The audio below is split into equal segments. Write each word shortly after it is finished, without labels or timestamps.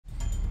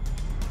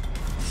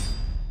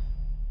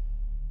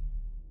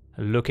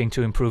Looking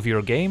to improve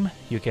your game?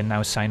 You can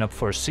now sign up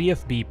for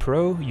CFB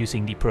Pro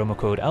using the promo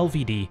code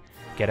LVD,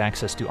 get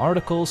access to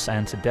articles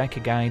and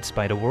deck guides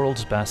by the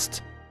world's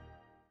best.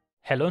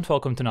 Hello and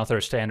welcome to another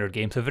standard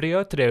gameplay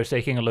video. Today we're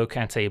taking a look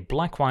at a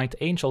black-white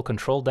Angel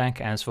control deck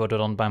as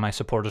voted on by my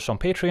supporters on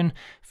Patreon,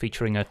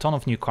 featuring a ton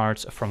of new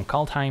cards from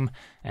Starnheim,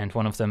 and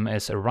one of them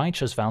is a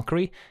Righteous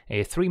Valkyrie,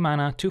 a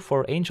 3-mana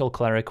 2/4 Angel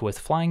Cleric with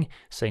flying,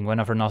 saying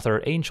whenever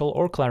another Angel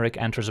or Cleric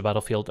enters a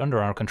battlefield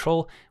under our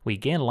control, we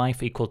gain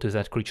life equal to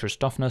that creature's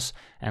toughness,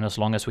 and as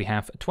long as we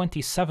have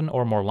 27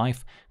 or more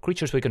life,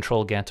 creatures we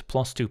control get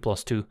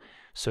 +2/+2.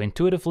 So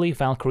intuitively,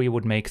 Valkyrie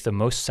would make the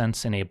most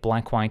sense in a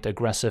black-white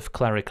aggressive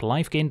Cleric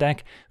life gain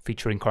deck,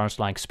 featuring cards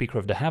like Speaker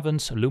of the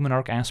Heavens,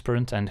 Luminarch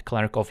Aspirant, and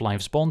Cleric of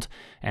Life's Bond,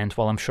 and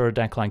while I'm sure a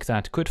deck like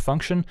that could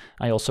function,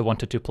 I also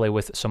wanted to play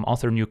with some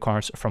other new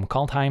cards from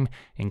Starnheim,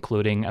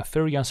 including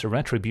Firja's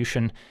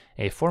Retribution,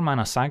 a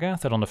 4-mana saga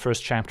that on the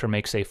first chapter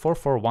makes a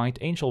 4/4 white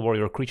Angel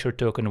Warrior creature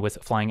token with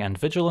flying and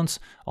vigilance.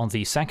 On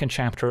the second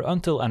chapter,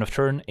 until end of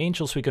turn,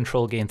 Angels we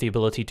control gain the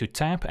ability to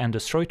tap and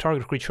destroy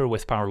target creature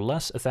with power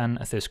less than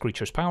this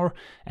creature's power,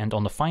 and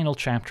on the final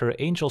chapter,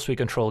 Angels we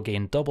control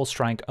gain double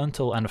strike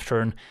until end of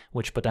turn,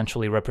 which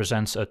potentially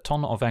represents a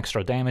ton of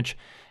extra damage.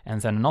 And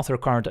then another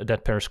card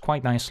that pairs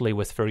quite nicely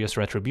with Firja's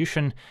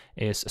Retribution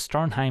is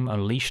Starnheim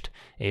Unleashed,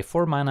 a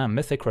 4-mana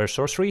mythic rare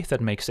sorcery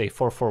that makes a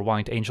 4/4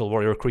 white Angel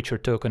Warrior creature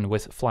token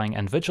with flying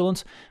and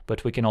vigilance,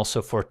 but we can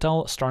also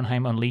foretell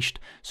Starnheim Unleashed,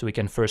 so we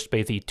can first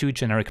pay the 2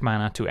 generic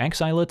mana to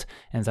exile it,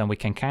 and then we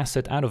can cast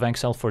it out of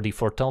exile for the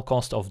foretell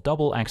cost of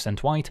double X and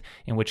white,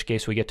 in which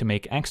case we get to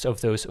make X of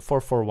those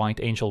 4/4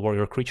 white Angel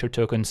Warrior creature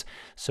tokens,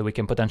 so we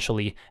can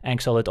potentially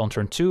exile it on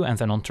turn 2 and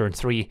then on turn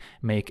 3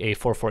 make a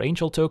 4/4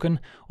 Angel token,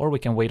 or we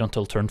can wait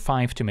until turn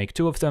 5 to make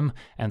 2 of them,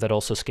 and that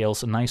also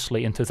scales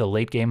nicely into the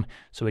late game,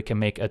 so we can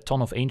make a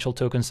ton of Angel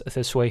tokens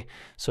this way.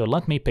 So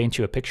let me paint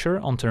you a picture.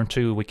 On turn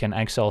 2 we can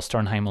exile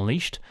Starnheim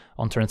Unleashed,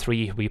 on turn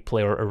 3 we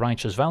play our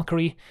Righteous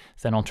Valkyrie,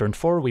 then on turn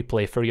 4 we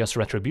play Firja's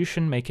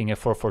Retribution, making a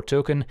 4/4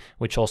 token,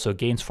 which also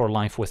gains 4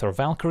 life with our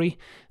Valkyrie.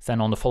 Then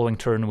on the following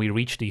turn we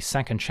reach the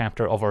second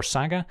chapter of our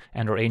saga,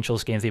 and our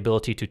Angels gain the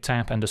ability to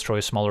tap and destroy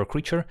a smaller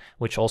creature,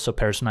 which also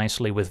pairs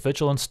nicely with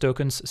Vigilance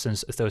tokens,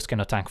 since those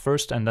can attack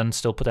first and then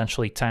still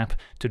potentially tap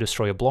to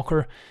destroy a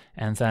blocker.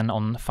 And then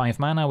on 5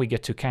 mana we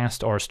get to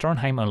cast our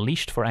Starnheim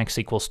Unleashed for X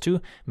equals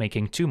 2,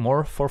 making 2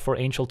 more 4/4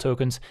 Angel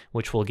tokens,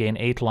 which will gain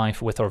 8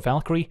 life with our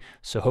Valkyrie.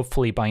 So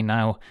hopefully by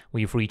now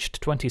we've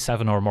reached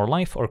 27 or more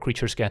life, or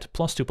creatures get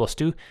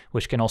 +2/+2,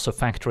 which can also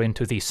factor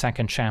into the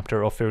second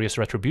chapter of Firja's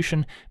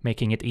Retribution,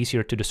 making it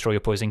easier to destroy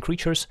opposing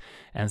creatures.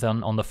 And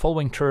then on the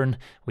following turn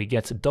we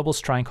get double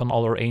strike on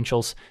all our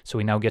Angels, so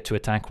we now get to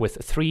attack with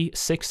 3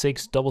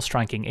 6/6 double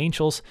striking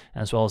Angels,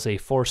 as well as a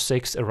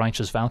 4/6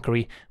 Righteous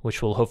Valkyrie,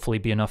 which will hopefully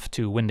be enough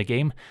to win the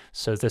game.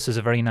 So this is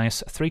a very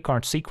nice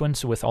 3-card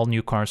sequence with all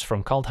new cards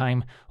from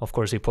Starnheim. Of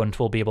course the opponent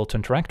will be able to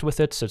interact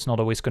with it, so it's not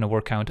always going to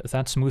work out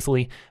that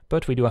smoothly,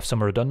 but we do have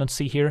some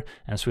redundancy here,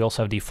 as we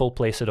also have the full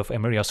playset of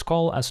Emeria's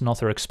Call as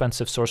another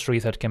expensive sorcery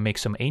that can make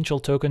some Angel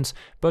tokens,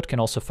 but can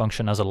also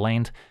function as a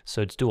land,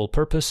 so it's dual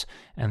purpose.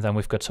 And then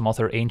we've got some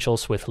other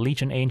Angels with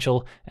Legion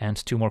Angel, and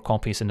 2 more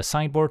copies in the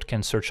sideboard,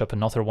 can search up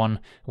another one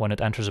when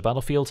it enters a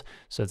battlefield,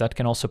 so that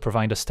can also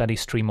provide a steady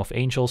stream of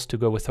Angels to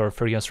go with our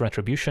Firja's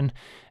Retribution.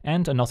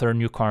 And another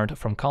new card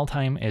from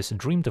Starnheim is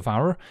Dream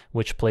Devourer,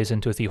 which plays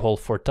into the whole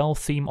foretell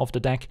theme of the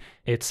deck.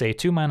 It's a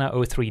 2-mana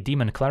 0/3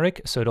 Demon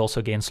Cleric, so it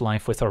also gains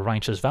life with our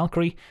Righteous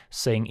Valkyrie,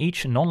 saying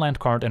each non-land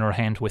card in our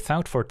hand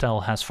without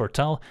foretell has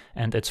foretell,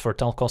 and its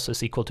foretell cost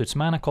is equal to its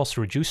mana cost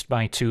reduced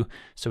by 2,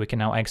 so we can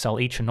now exile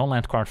each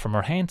non-land card from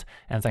our hand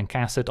and then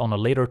cast it on a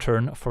later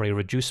turn for a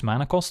reduced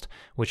mana cost,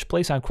 which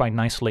plays out quite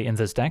nicely in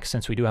this deck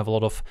since we do have a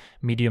lot of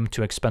medium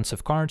to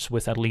expensive cards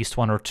with at least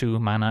 1 or 2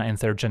 mana in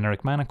their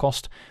generic mana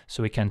cost,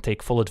 so we can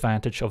take full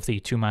advantage of the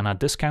 2-mana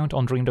discount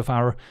on Dream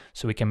Devourer,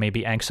 so we can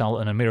maybe exile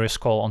an Emeria's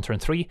Call on turn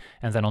 3,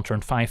 and then on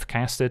turn 5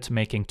 cast it,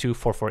 making 2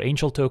 4/4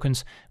 Angel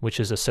tokens, which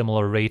is a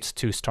similar rate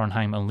to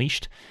Starnheim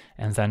Unleashed.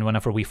 And then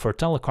whenever we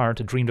foretell a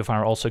card, Dream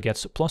Devourer also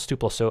gets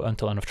 +2/+0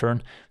 until end of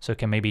turn, so it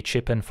can maybe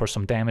chip in for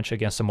some damage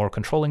against the more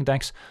controlling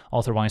decks,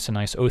 otherwise a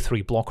nice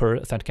 0/3 blocker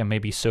that can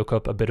maybe soak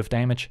up a bit of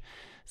damage.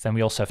 Then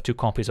we also have 2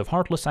 copies of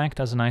Heartless Act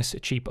as a nice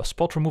cheap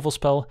spot removal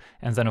spell,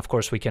 and then of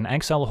course we can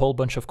exile a whole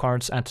bunch of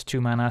cards at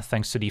 2 mana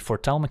thanks to the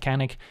foretell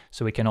mechanic,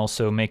 so we can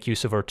also make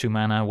use of our 2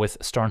 mana with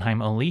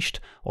Starnheim Unleashed,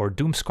 or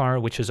Doomscar,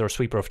 which is our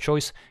sweeper of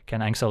choice,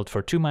 can exile it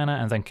for 2 mana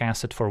and then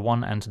cast it for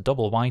 1 and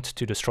double white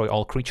to destroy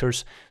all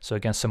creatures. So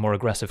against some more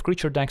aggressive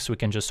creature decks we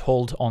can just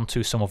hold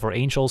onto some of our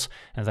Angels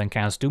and then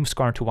cast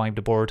Doomscar to wipe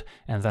the board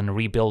and then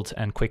rebuild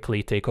and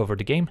quickly take over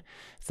the game.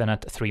 Then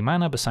at 3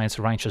 mana, besides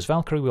Righteous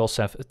Valkyrie, we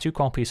also have 2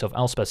 copies of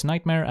Elspeth's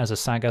Nightmare as a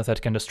saga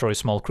that can destroy a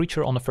small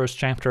creature on the first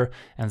chapter,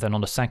 and then on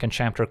the second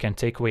chapter can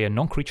take away a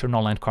non-creature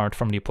non-land card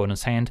from the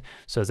opponent's hand.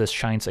 So this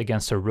shines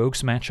against a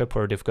Rogues matchup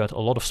where they've got a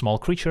lot of small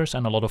creatures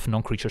and a lot of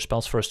non-creature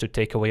spells for us to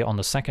take away on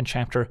the second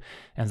chapter.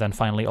 And then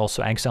finally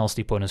also exiles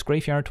the opponent's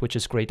graveyard, which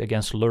is great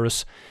against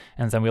Lurrus.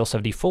 And then we also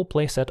have the full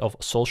playset of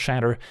Soul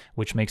Shatter,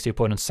 which makes the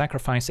opponent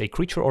sacrifice a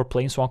creature or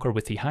planeswalker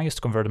with the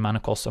highest converted mana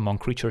cost among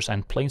creatures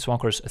and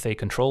planeswalkers they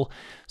control.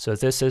 So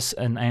this is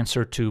an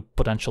answer to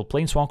potential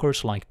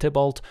planeswalkers like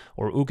Tybalt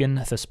or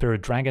Ugin, the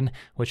Spirit Dragon,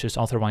 which is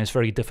otherwise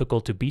very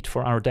difficult to beat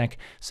for our deck,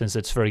 since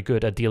it's very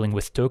good at dealing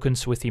with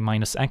tokens with the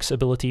 -X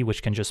ability,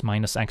 which can just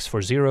 -X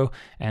for 0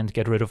 and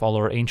get rid of all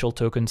our angel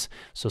tokens.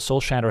 So Soul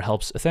Shatter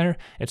helps there.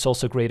 It's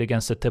also great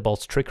against the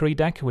Tybalt's Trickery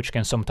deck, which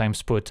can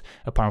sometimes put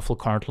a powerful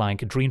card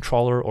like Dream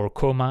Trawler or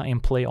Coma in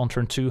play on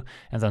turn 2,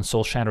 and then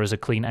Soul Shatter is a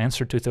clean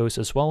answer to those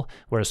as well,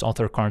 whereas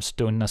other cards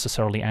don't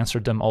necessarily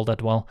answer them all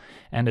that well.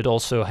 And it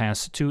also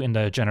has 2 in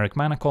the generic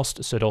mana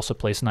cost, so it also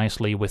plays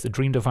nicely with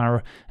Dream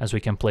Devourer, as we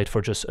can play it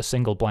for just a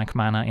single black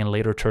mana in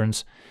later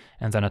turns.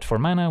 And then at 4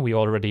 mana, we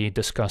already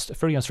discussed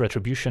Firja's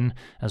Retribution,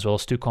 as well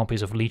as 2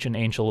 copies of Legion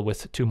Angel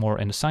with 2 more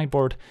in the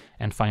sideboard,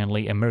 and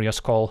finally a Miria's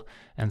Call.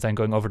 And then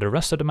going over the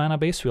rest of the mana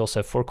base, we also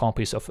have 4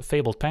 copies of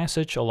Fabled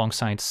Passage,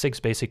 alongside 6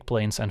 basic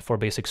plains and 4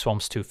 basic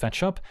swamps to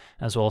fetch up,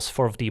 as well as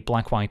 4 of the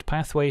Black-White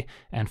Pathway,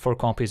 and 4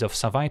 copies of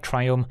Savai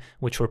Triome,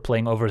 which we're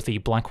playing over the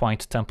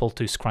Black-White Temple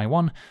to Scry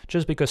 1,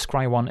 just because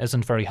Scry 1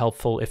 isn't very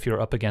helpful if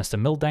you're up against a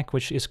mill deck,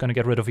 which is going to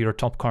get rid of your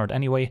top card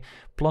anyway,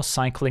 plus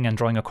cycling and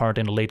drawing a card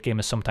in the late game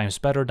is sometimes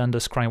better than the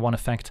Scry 1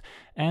 effect,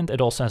 and it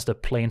also has the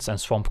plains and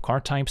swamp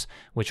card types,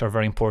 which are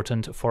very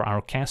important for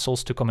our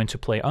castles to come into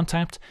play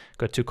untapped.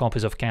 Got 2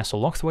 copies of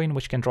Castle Lochthwain,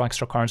 which can draw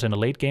extra cards in the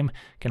late game,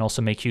 can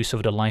also make use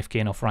of the life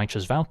gain of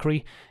Righteous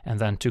Valkyrie, and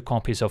then 2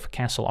 copies of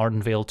Castle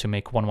Ardenvale to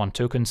make 1/1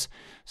 tokens.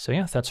 So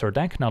yeah, that's our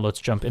deck. Now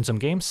let's jump in some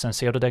games and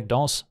see how the deck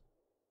does.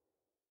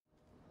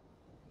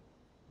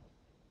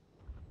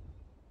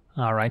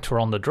 Alright, we're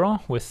on the draw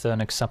with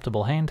an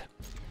acceptable hand.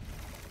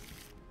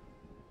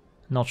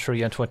 Not sure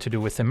yet what to do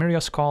with the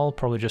Miria's Call,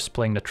 probably just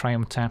playing the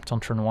Triumph tapped on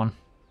turn 1.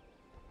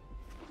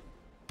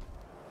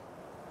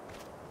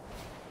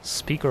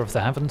 Speaker of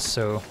the Heavens,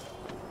 so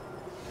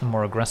a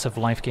more aggressive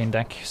life gain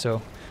deck,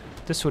 so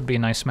this would be a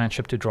nice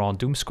matchup to draw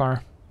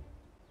Doomscar.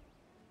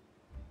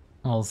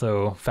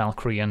 Although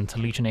Valkyrie and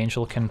Legion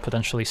Angel can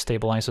potentially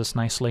stabilize us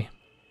nicely.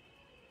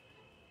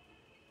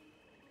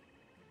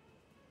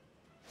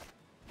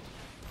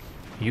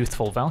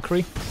 Youthful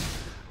Valkyrie.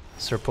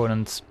 So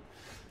opponent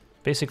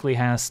basically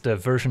has the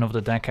version of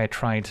the deck I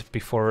tried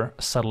before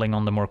settling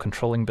on the more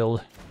controlling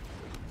build.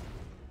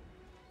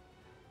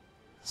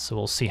 So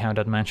we'll see how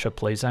that matchup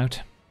plays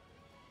out.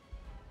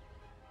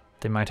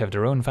 They might have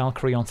their own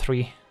Valkyrie on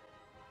 3.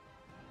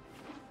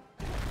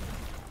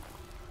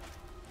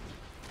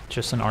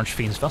 Just an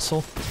Archfiend's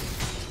Vessel.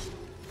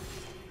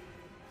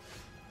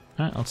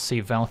 Alright, let's see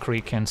if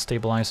Valkyrie can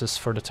stabilize us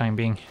for the time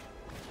being.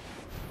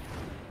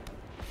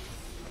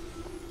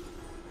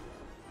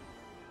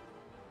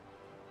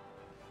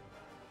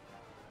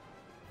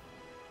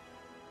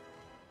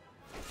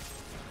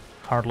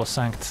 Heartless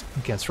Act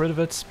gets rid of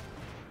it.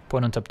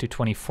 Opponent up to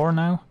 24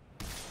 now.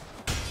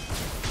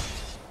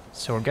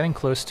 So we're getting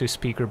close to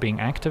Speaker being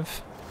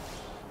active.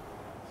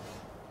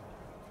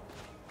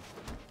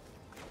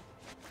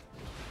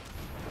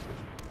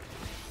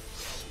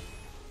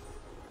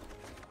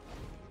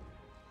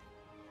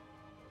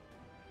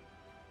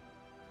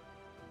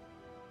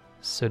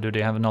 So do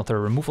they have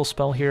another removal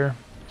spell here?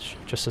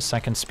 Just a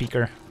second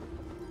Speaker.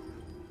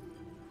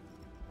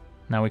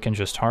 Now we can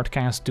just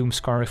hardcast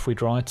Doomscar if we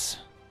draw it,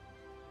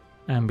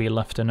 and be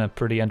left in a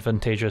pretty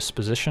advantageous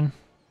position.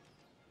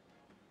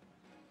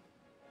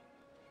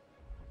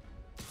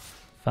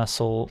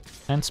 Vessel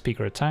and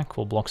Speaker attack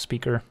will block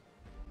Speaker.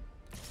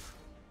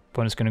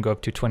 Opponent's going to go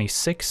up to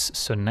 26,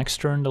 so next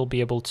turn they'll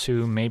be able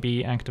to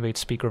maybe activate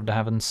Speaker of the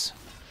Heavens,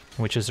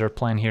 which is their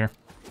plan here.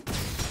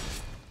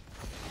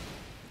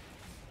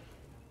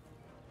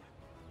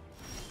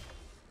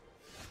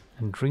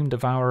 And Dream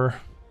Devourer.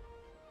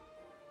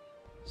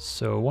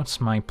 So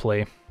what's my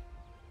play?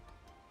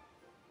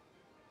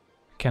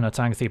 Can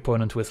attack the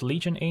opponent with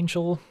Legion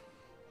Angel.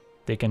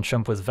 They can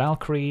jump with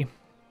Valkyrie,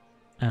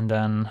 and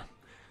then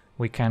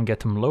we can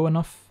get them low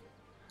enough.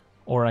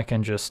 Or I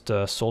can just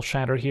Soul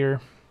Shatter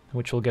here,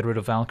 which will get rid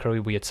of Valkyrie.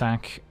 We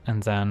attack,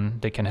 and then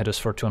they can hit us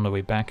for 2 on the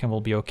way back, and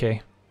we'll be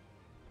okay.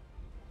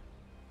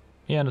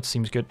 Yeah, that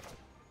seems good.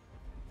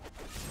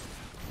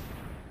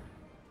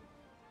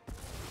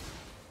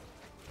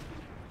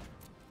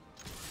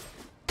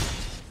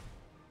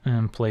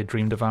 And play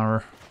Dream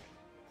Devourer.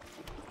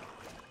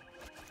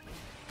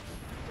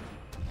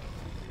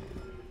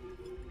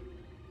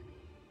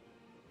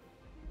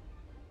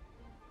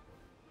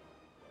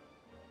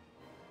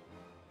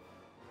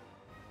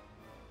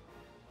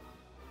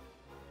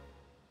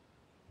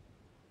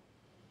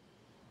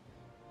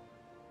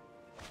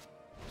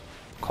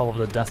 Call of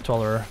the Death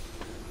Dweller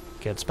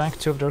gets back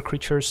 2 of their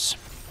creatures.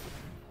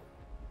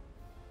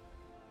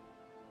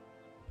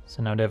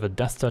 So now they have a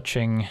Death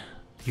Touching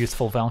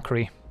Youthful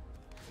Valkyrie.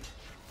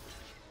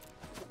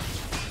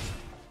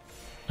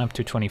 Up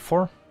to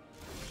 24.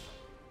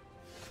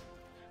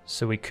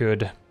 So we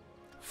could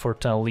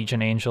foretell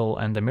Legion Angel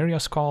and the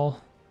Mirios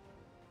Call,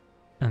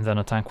 and then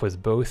attack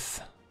with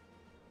both,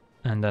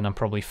 and then I'm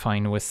probably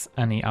fine with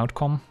any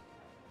outcome.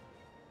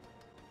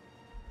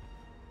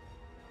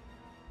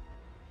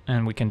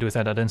 And we can do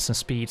that at instant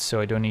speed, so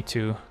I don't need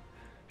to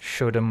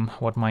show them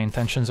what my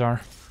intentions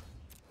are.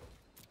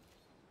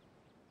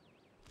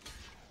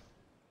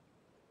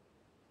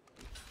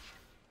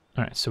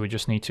 Alright, so we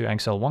just need to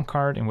exile one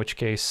card, in which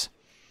case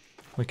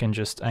we can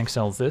just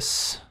exile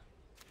this.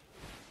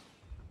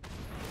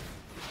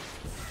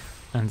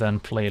 And then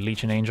play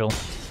Legion Angel.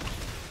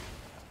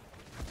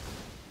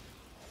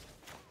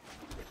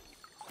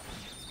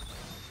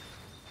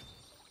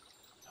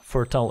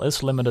 Foretell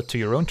is limited to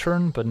your own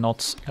turn, but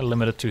not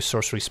limited to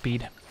sorcery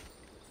speed.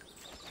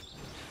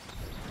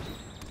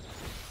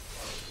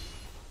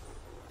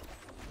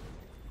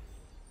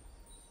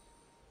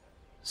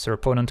 So your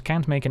opponent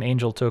can't make an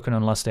angel token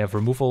unless they have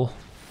removal,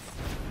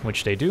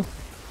 which they do.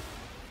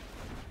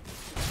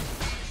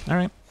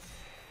 Alright.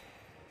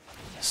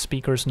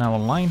 Speaker's now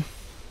online.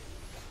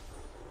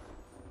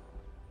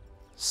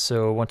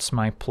 So what's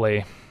my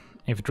play?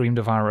 If Dream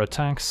Devourer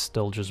attacks,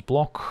 they'll just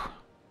block.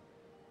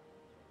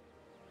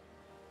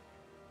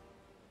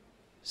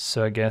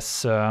 So I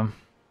guess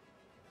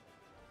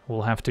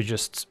we'll have to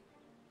just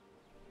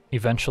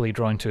eventually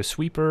draw into a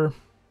sweeper,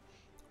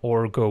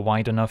 or go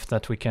wide enough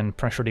that we can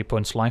pressure the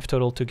opponent's life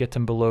total to get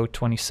them below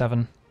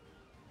 27.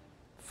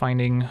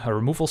 Finding a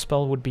removal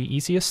spell would be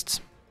easiest.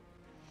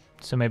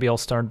 So maybe I'll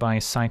start by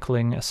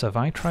cycling a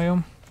Savai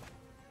Trio.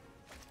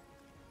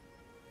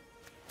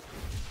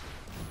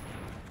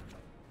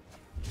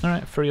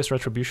 Alright, Firja's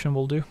Retribution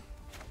will do.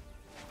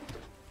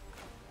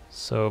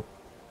 So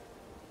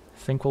I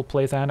think we'll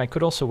play that. I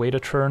could also wait a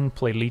turn,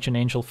 play Legion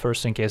Angel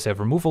first in case they have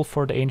removal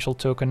for the Angel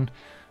token,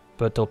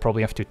 but they'll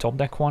probably have to top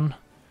deck one.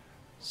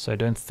 So I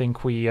don't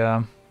think we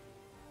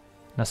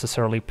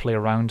necessarily play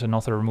around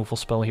another removal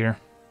spell here.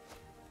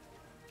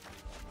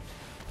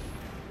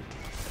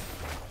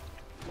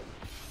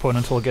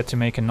 Opponent will get to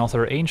make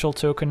another Angel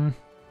token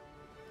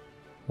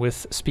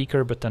with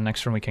Speaker, but then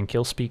next turn we can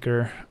kill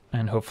Speaker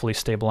and hopefully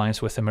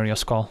stabilize with the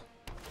Mirios Call.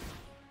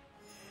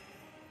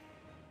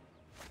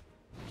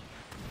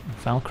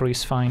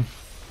 Valkyrie's fine.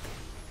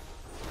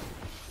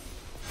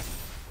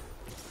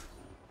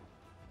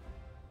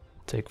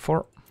 Take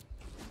 4.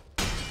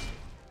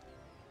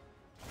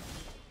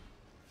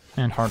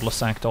 And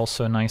Heartless Act,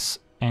 also a nice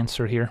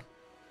answer here.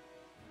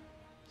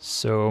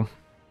 So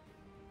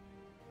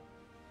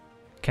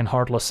can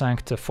Heartless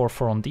Act a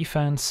 4/4 on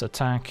defense,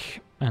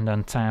 attack, and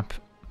then tap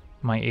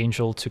my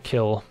Angel to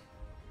kill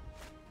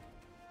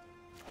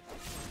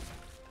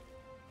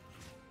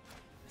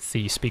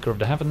the Speaker of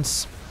the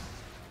Heavens.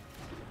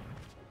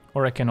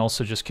 Or I can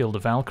also just kill the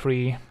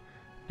Valkyrie,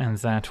 and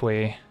that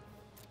way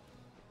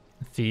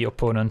the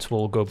opponent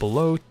will go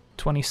below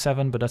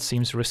 27, but that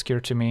seems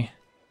riskier to me.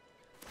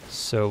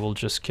 So we'll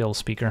just kill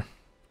Speaker.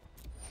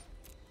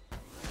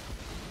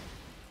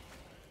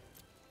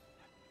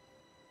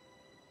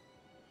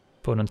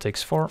 Opponent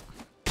takes 4.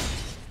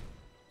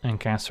 And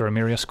casts our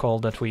Mirios Call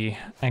that we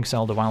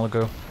exiled a while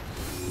ago.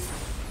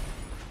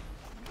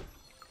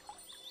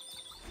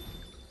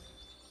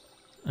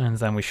 And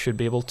then we should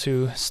be able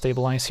to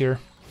stabilize here.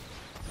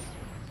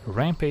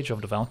 Rampage of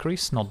the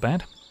Valkyries, not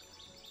bad.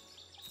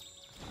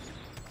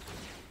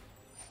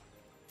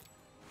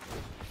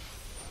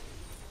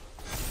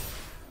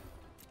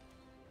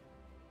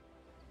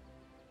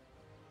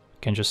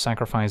 Can just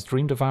sacrifice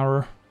Dream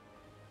Devourer.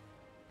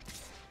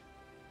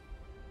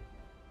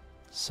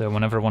 So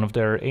whenever one of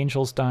their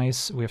angels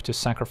dies, we have to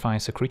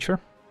sacrifice a creature.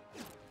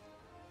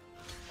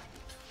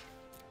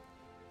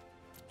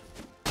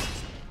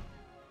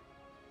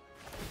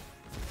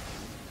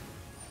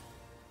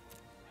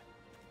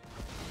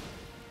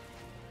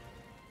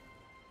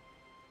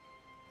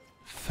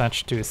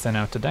 Fetch to thin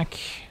out the deck.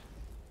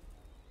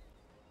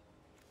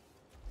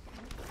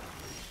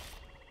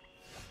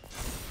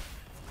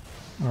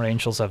 Our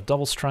angels have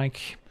double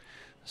strike,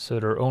 so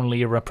they're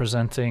only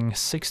representing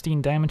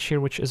 16 damage here,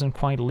 which isn't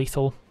quite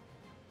lethal.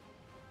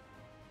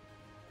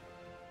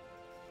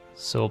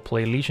 So we'll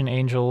play Legion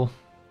Angel.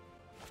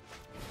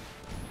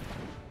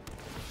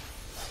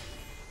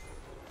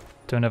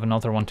 Don't have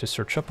another one to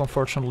search up,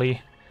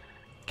 unfortunately.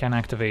 Can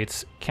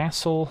activate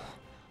Castle,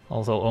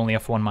 although only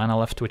have 1 mana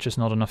left, which is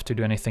not enough to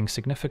do anything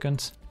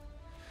significant.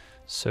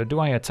 So do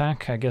I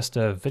attack? I guess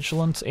the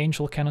Vigilant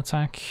Angel can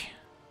attack.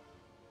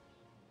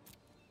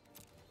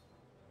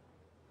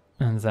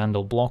 And then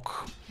they'll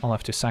block. I'll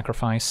have to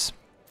sacrifice.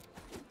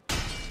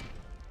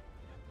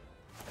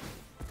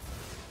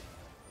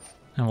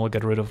 And we'll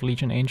get rid of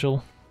Legion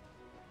Angel.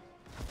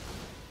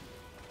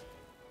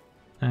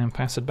 And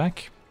pass it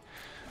back.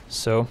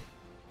 So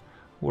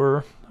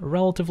we're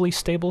relatively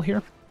stable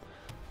here.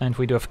 And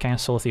we do have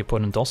Castle if the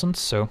opponent doesn't,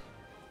 so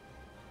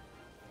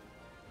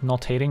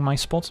not hating my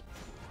spot.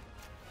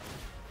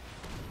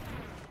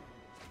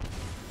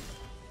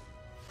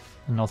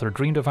 Another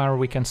Dream Devourer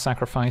we can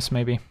sacrifice,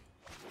 maybe.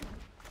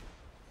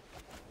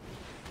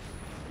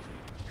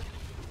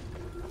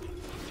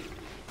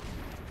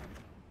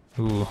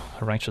 Ooh,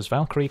 Righteous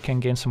Valkyrie can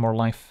gain some more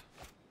life.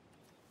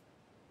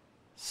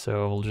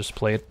 So we'll just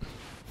play it.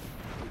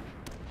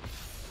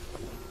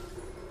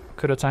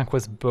 Could attack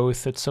with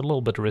both, it's a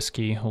little bit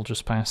risky, we'll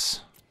just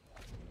pass.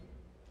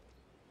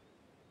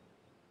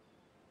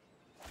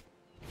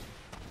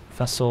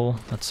 Vessel,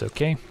 that's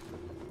okay.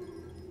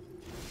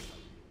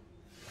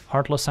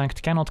 Heartless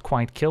Act cannot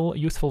quite kill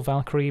Youthful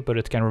Valkyrie, but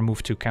it can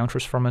remove 2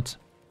 counters from it.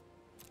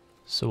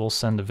 So we'll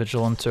send the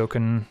Vigilant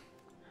token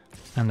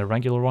and the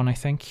regular one, I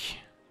think.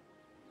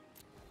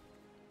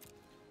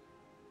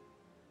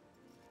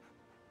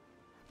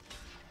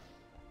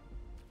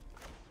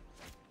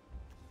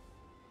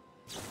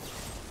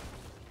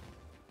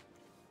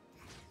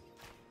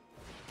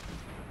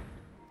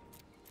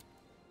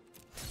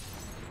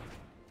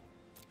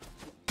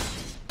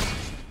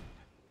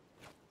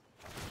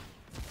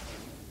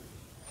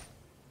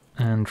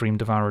 And Dream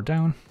Devourer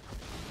down.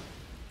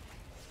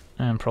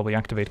 And probably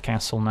activate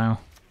Castle now.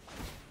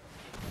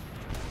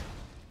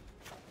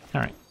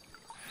 Alright.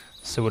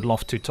 So would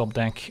love to top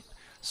deck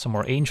some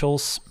more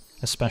Angels,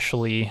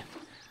 especially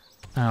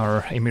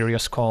our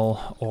Emeria's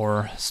Call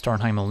or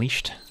Starnheim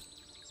Unleashed.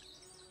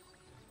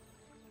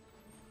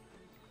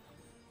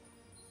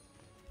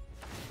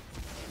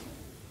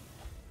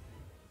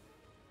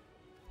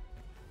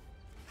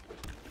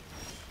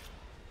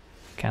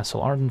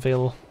 Castle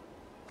Ardenvale.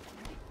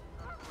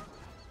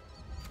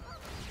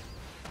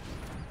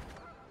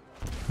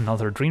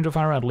 Another Dream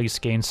Devourer at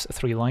least gains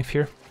 3 life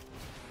here.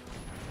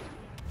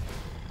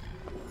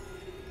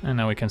 And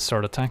now we can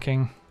start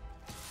attacking.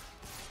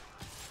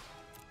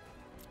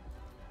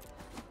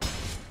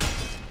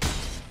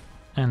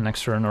 And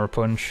next turn our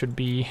opponent should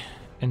be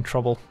in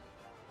trouble.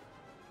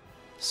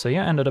 So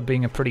yeah, ended up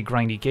being a pretty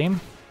grindy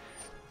game.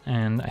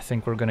 And I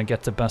think we're gonna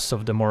get the best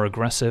of the more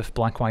aggressive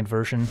black-white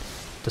version,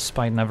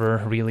 despite never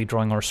really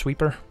drawing our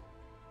sweeper.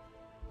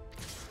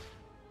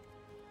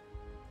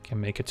 Can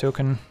make a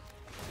token.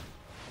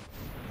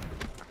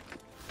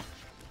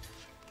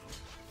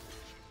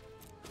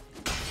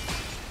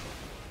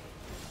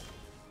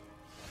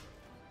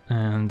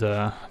 And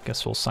I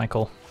guess we'll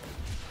cycle.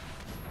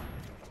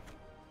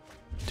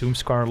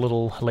 Doomscar a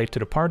little late to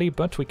the party,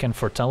 but we can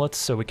foretell it,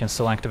 so we can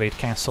still activate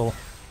Castle.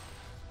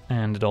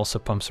 And it also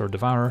pumps our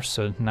Devourer,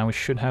 so now we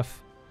should have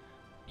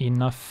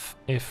enough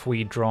if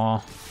we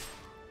draw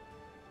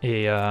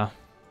a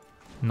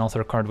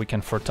another card we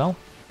can foretell.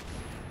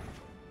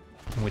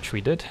 Which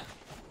we did.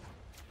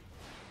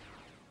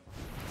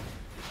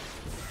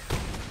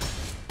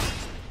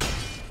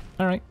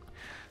 Alright.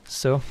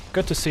 So,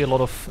 good to see a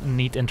lot of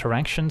neat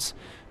interactions,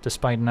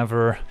 despite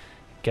never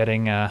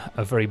getting a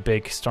very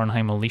big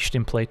Starnheim Unleashed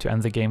in play to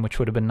end the game, which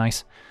would have been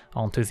nice.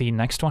 On to the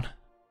next one.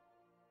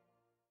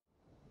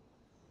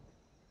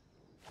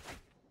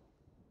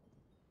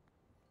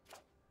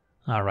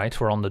 Alright,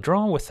 we're on the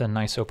draw with a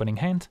nice opening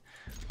hand.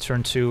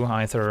 Turn 2,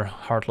 either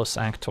Heartless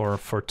Act or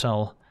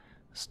Foretell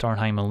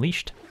Starnheim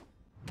Unleashed.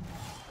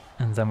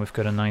 And then we've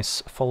got a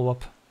nice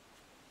follow-up. I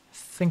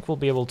think we'll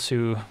be able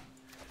to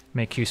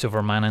make use of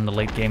our mana in the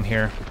late game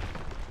here.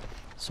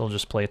 So I'll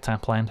just play a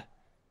tap land.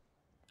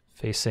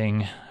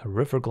 Facing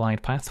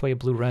Riverglide Pathway,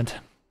 blue-red.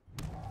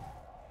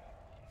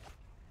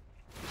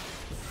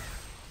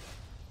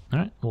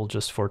 Alright, we'll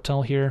just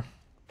foretell here.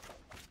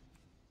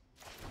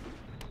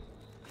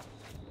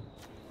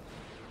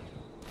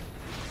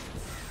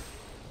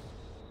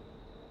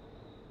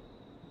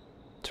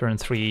 Turn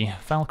 3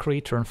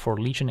 Valkyrie, turn 4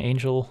 Legion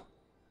Angel.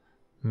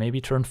 Maybe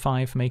turn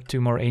 5 make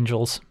 2 more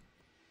Angels.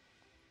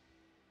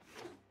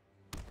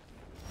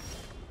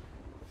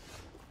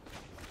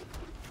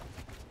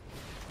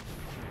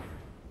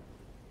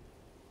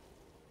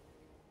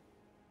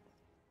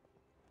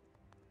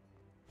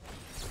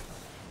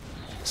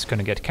 It's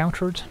gonna get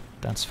countered,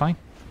 that's fine.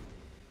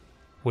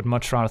 Would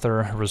much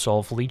rather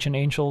resolve Legion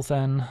Angel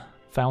than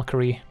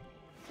Valkyrie.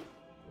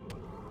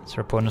 It's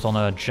our opponent on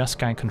a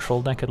Jeskai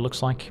control deck, it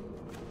looks like.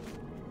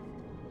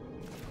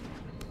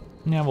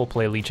 Yeah, we'll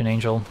play Legion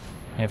Angel.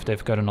 If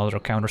they've got another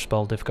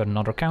counterspell, they've got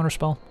another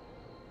counterspell.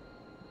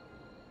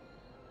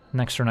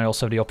 Next turn I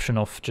also have the option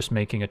of just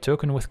making a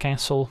token with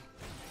Castle.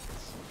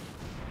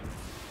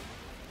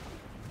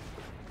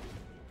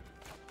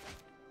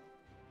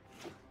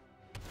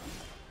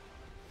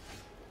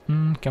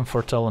 Can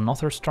foretell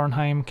another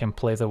Starnheim, can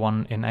play the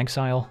one in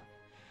exile.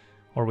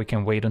 Or we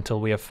can wait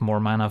until we have more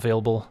mana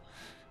available,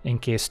 in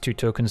case 2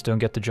 tokens don't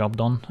get the job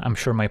done. I'm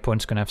sure my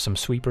opponent's gonna have some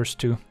sweepers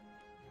too.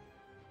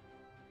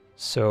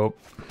 So,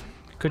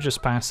 could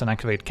just pass and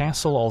activate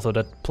Castle, although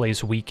that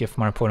plays weak if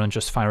my opponent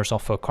just fires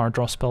off a card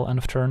draw spell end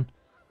of turn.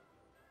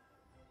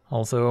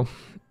 Although,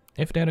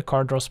 if they had a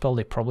card draw spell,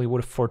 they probably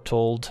would have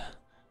foretold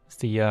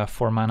the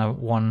 4 mana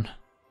one.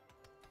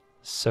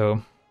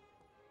 So,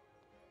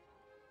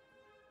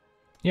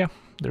 yeah,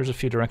 there's a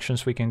few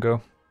directions we can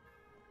go.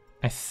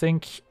 I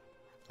think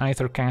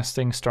either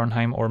casting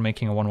Starnheim or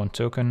making a 1/1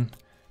 token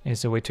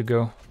is the way to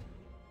go.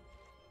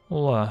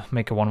 We'll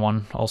make a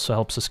 1/1, also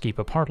helps us keep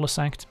up Heartless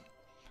Act.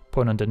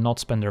 Opponent did not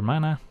spend their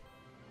mana,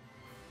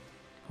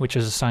 which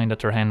is a sign that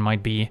their hand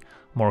might be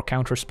more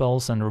counter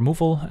spells and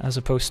removal as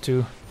opposed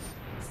to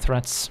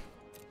threats.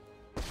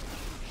 If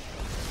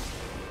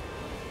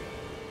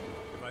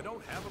I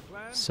don't have a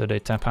plan, So they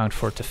tap out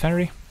for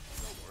Teferi.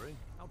 don't worry,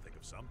 I'll think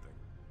of something.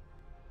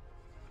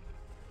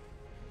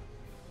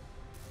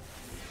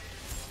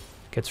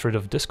 Gets rid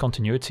of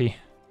Discontinuity.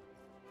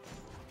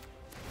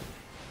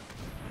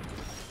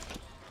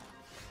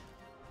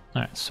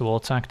 Alright, so we'll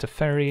attack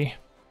Teferi.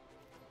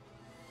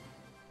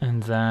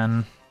 And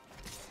then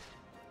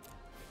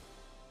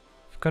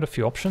we've got a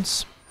few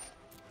options.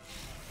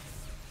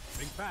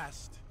 Think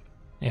fast.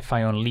 If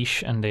I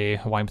unleash and they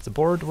wipe the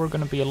board, we're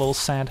gonna be a little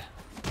sad.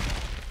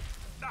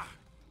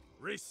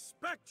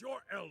 Respect your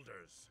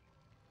elders.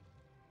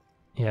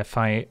 Yeah, if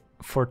I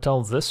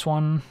foretell this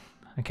one,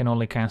 I can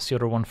only cast the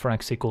other one for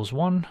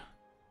x=1,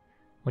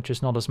 which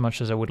is not as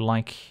much as I would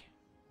like.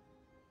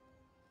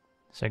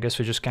 So I guess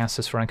we just cast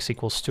this for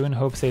x=2 and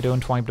hope they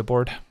don't wipe the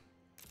board.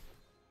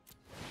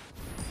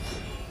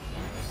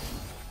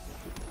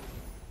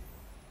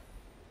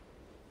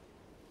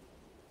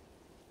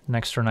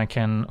 Next turn I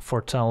can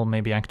foretell,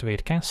 maybe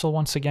activate Castle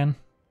once again.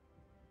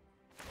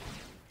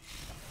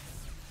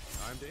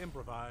 Time to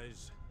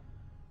improvise.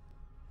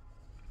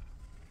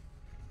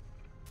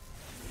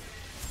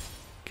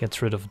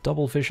 Gets rid of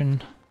Double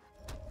Vision.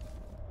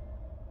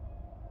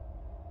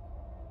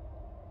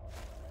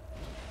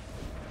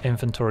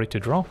 Inventory to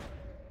draw.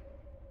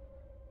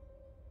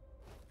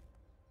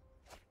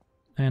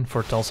 And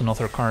foretells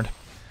another card.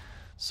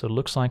 So it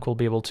looks like we'll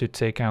be able to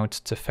take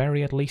out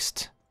Teferi at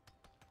least.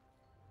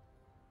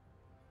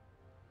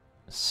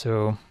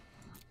 So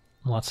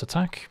let's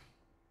attack.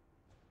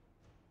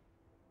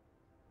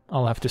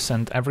 I'll have to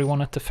send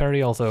everyone at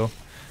Teferi, although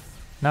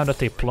now that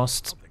they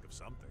plussed, I'll think of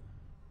something.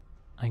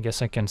 I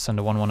guess I can send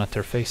a 1/1 at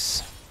their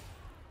face.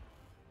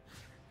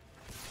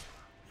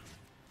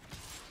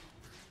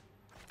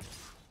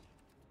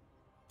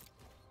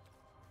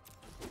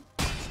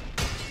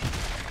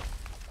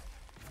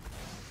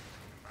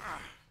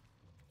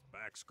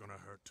 Back's gonna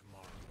hurt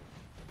tomorrow.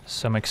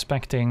 So I'm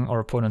expecting our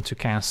opponent to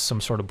cast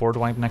some sort of board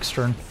wipe next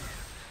turn,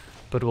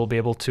 but we'll be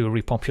able to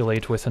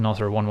repopulate with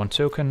another 1/1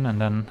 token and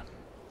then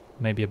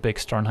maybe a big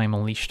Starnheim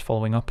Unleashed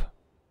following up.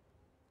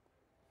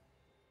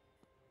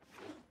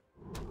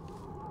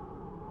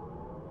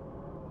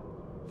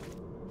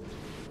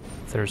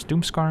 There's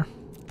Doomscar.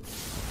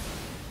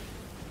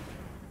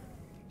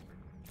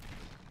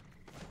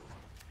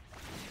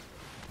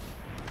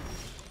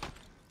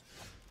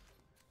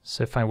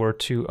 So if I were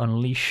to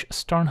unleash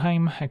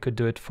Starnheim, I could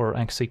do it for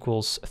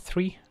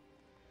x=3,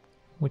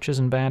 which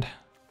isn't bad.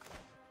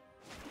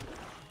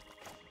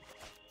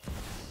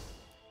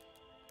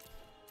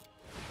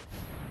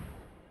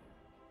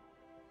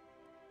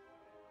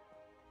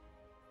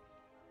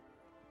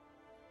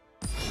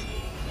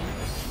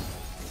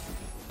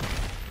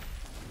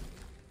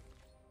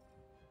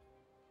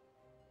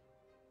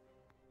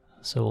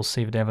 So we'll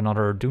see if they have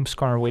another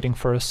Doomscar waiting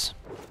for us.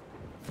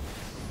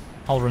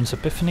 Alrund's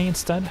Epiphany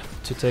instead,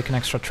 to take an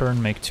extra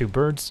turn, make 2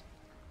 birds.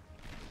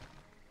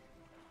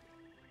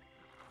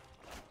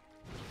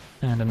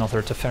 And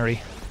another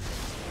Teferi.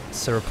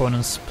 So our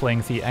opponent's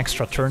playing the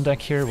extra turn deck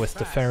here with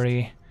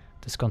Teferi,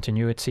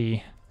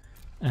 Discontinuity,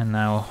 and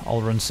now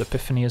Alrund's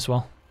Epiphany as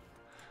well.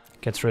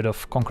 Gets rid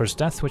of Conqueror's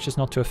Death, which is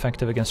not too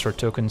effective against our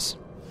tokens.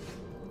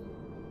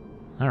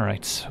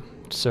 Alright,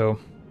 so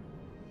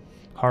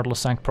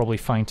Heartless Act probably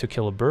fine to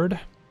kill a bird.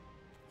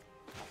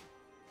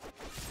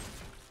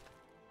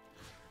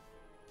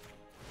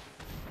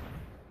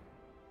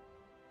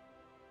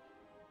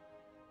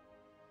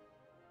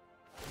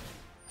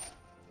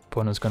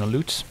 Opponent's gonna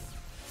loot.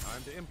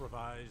 Time to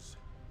improvise.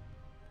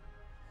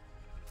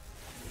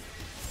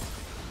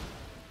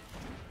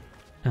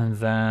 And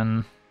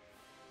then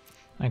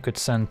I could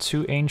send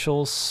 2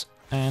 angels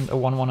and a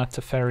 1/1 at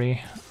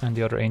Teferi and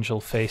the other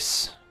angel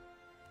face.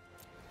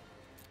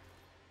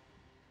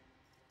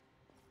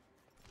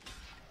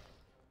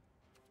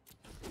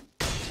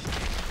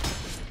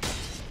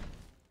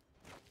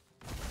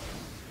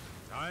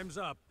 Time's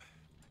up.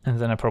 And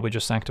then I probably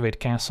just activate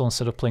Castle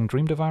instead of playing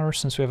Dream Devourer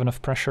since we have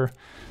enough pressure.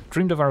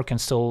 Dream Devourer can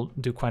still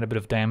do quite a bit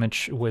of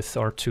damage with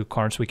our 2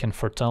 cards we can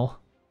foretell.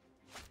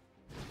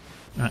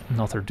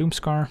 Another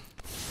Doomscar.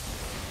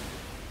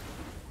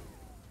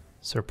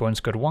 So our opponent's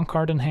got 1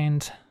 card in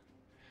hand.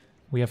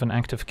 We have an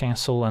active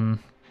Castle and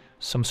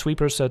some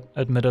sweepers that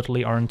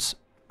admittedly aren't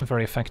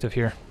very effective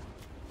here.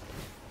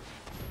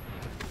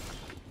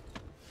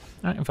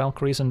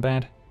 Valkyrie isn't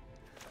bad.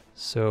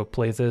 So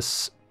play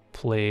this,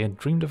 play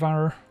Dream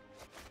Devourer.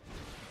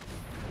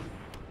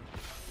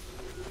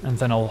 And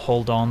then I'll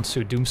hold on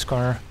to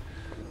Doomscar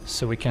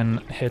so we can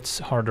hit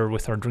harder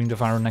with our Dream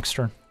Devourer next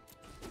turn.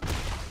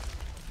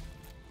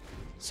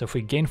 So if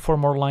we gain 4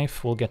 more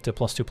life, we'll get the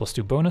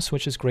 +2/+2 bonus,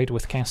 which is great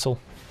with Castle.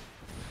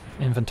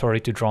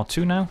 Inventory to draw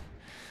 2 now.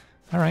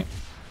 Alright.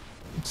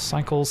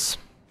 Cycles.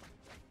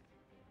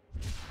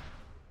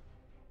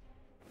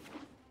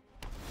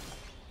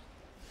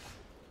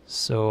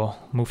 So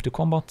move to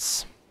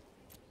combats.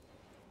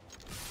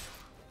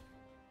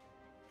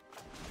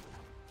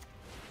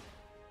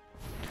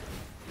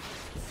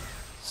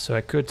 So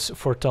I could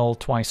foretell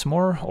twice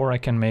more, or I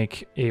can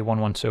make a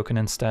 1/1 token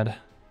instead.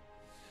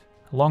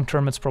 Long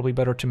term it's probably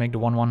better to make the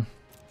 1/1.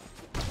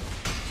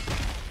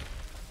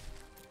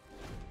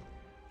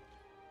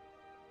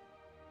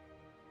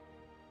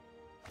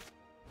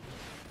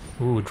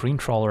 Ooh, Dream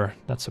Trawler,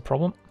 that's a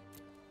problem.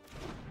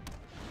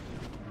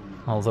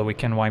 Although we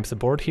can wipe the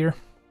board here.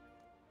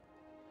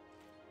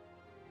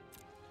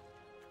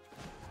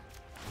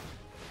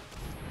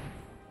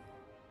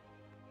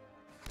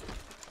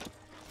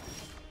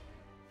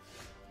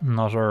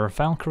 Another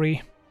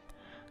Valkyrie.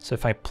 So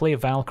if I play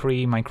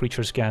Valkyrie, my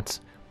creatures get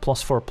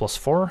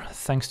 +4/+4,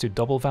 thanks to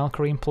double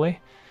Valkyrie in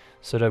play.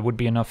 So that would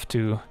be enough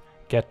to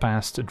get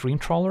past a Dream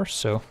Trawler,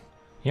 so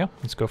yeah,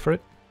 let's go for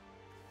it.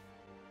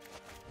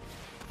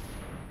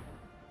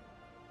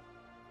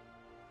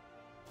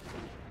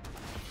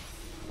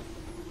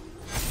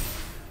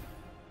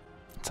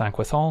 Attack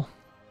with all.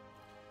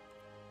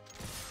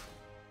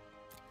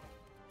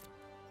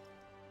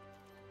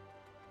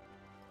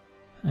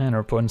 And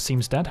our opponent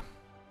seems dead.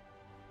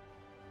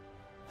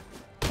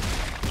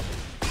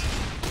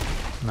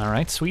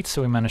 Alright, sweet,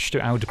 so we managed to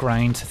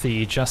outgrind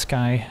the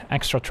Jeskai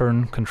extra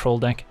turn control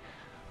deck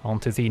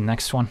onto the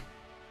next one.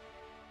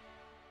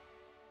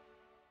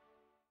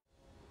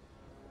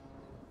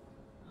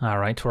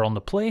 Alright, we're on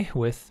the play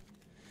with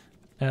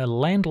a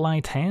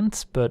land-light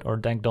hand, but our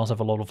deck does have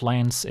a lot of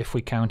lands if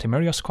we count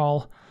Emeria's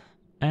Call,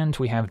 and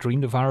we have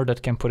Dream Devourer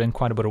that can put in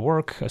quite a bit of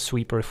work, a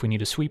sweeper if we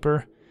need a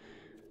sweeper.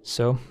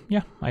 So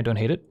yeah, I don't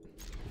hate it.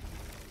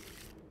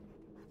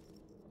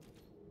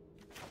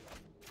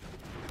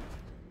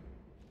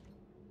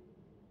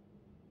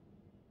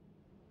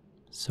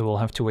 So we'll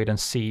have to wait and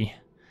see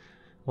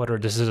whether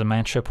this is a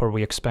matchup where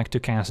we expect to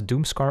cast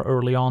Doomscar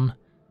early on,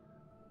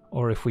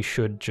 or if we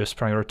should just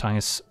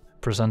prioritize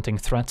presenting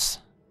threats.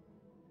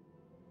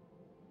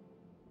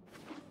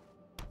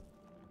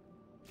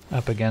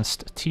 Up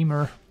against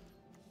Teamer.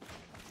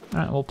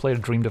 We'll play the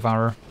Dream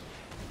Devourer.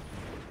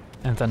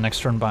 And then next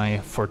turn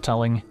by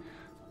Foretelling,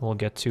 we'll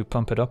get to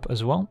pump it up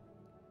as well.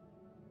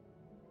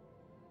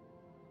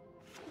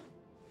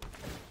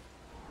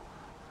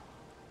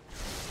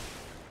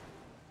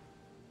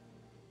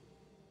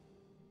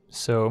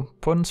 So,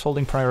 opponent's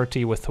holding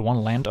priority with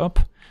one land up,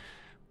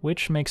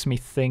 which makes me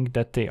think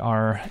that they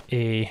are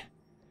a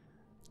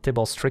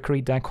Tybalt's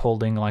Trickery deck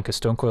holding like a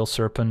Stonecoil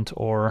Serpent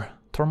or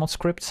Tormod's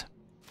Crypt.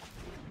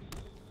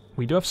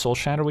 We do have Soul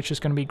Shatter, which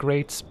is going to be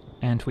great,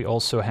 and we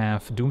also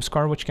have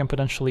Doomscar, which can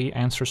potentially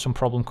answer some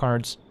problem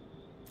cards.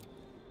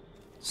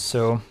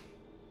 So,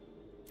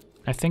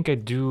 I think I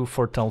do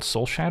foretell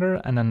Soul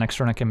Shatter, and then next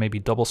turn I can maybe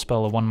double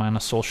spell a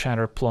 1-mana Soul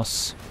Shatter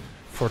plus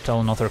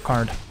foretell another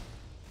card.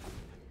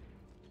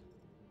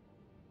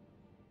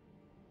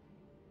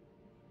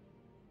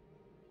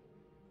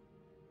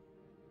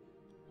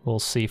 We'll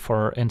see if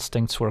our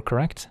instincts were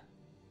correct.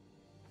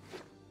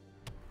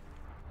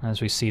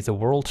 As we see the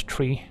World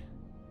Tree.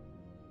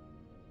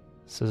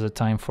 This is a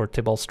time for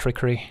Tybalt's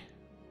Trickery.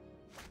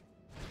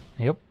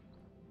 Yep.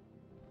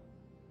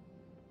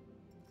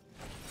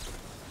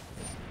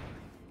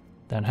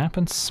 That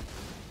happens.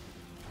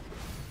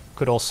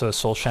 Could also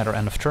Soul Shatter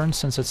end of turn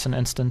since it's an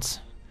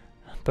instant.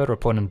 But our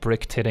opponent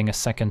bricked, hitting a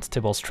second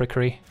Tybalt's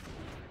Trickery.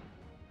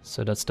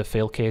 So that's the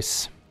fail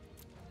case.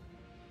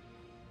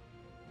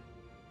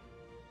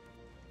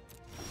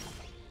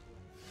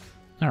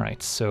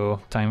 Alright,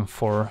 so time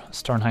for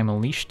Starnheim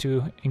Unleashed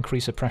to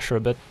increase the pressure a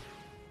bit.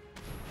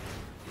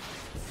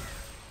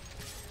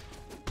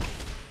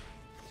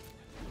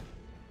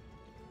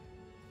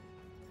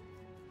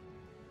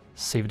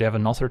 See if they have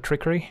another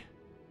Trickery.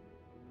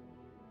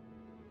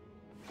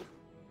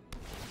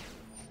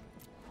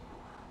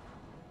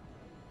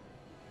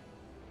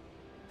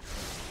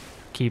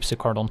 Keeps a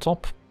card on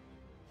top.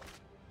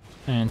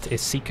 And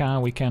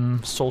Isika, we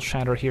can Soul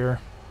Shatter here.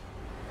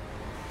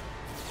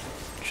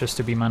 Just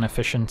to be mana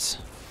efficient.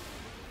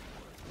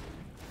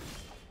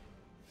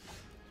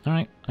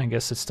 Alright, I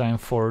guess it's time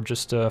for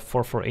just a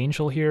 4/4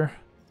 Angel here.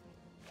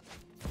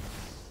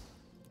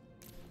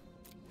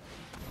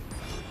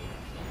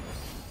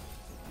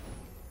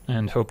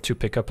 And hope to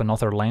pick up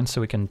another land so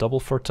we can double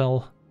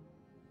foretell.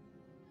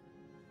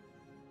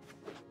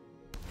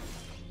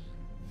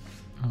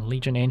 A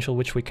Legion Angel,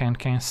 which we can't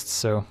cast,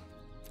 so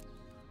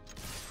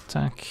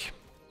attack.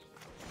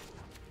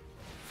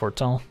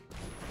 Foretell.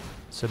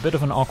 It's a bit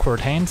of an awkward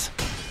hand,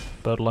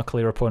 but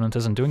luckily our opponent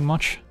isn't doing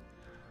much.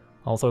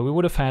 Although we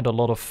would have had a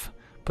lot of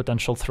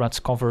potential threats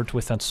covered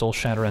with that Soul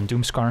Shatter and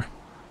Doomscar.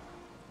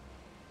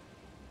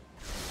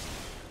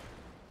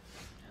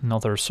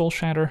 Another Soul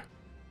Shatter.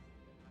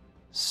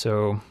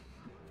 So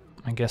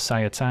I guess I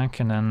attack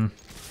and then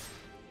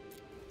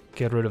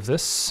get rid of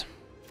this.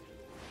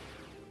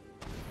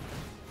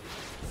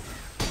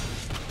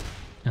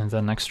 And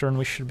then next turn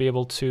we should be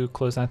able to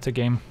close out the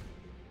game.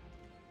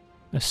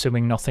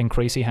 Assuming nothing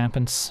crazy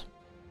happens.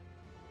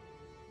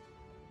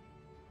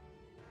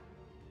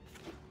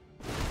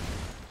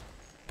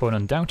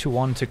 Opponent down to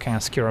 1 to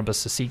cast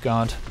Kirabas the Sea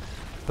God,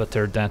 but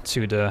they're dead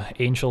to the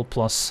Angel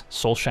plus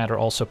Soul Shatter,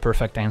 also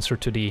perfect answer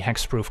to the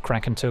Hexproof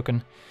Kraken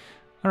token.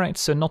 Alright,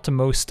 so not the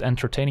most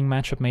entertaining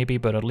matchup maybe,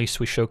 but at least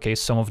we showcase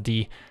some of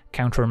the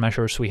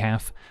countermeasures we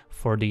have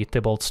for the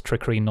Tybalt's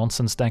Trickery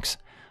nonsense decks.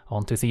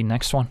 On to the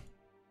next one.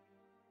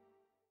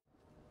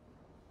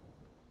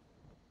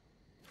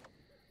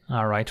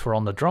 Alright, we're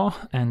on the draw,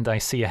 and I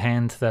see a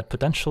hand that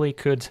potentially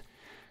could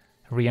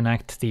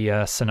reenact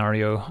the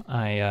scenario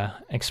I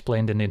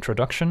explained in the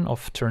introduction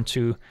of turn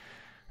 2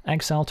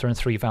 Exile, turn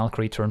 3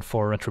 Valkyrie, turn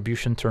 4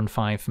 Retribution, turn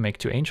 5 make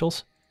 2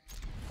 Angels.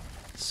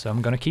 So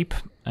I'm gonna keep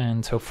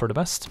and hope for the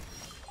best.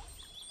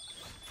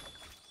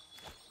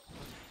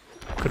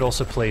 Could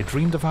also play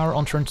Dream Devour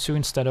on turn 2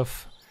 instead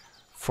of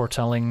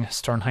foretelling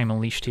Starnheim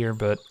Unleashed here,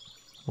 but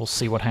we'll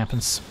see what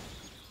happens.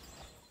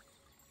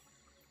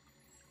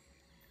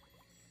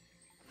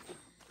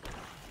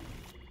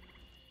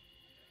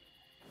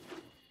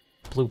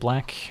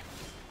 Blue-black.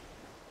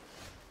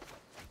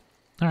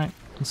 Alright,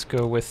 let's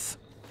go with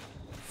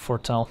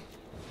Foretell.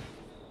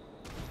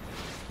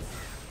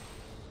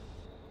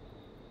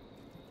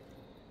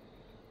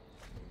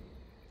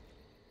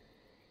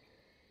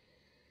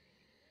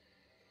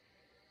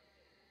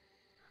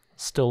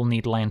 Still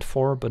need land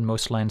 4, but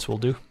most lands will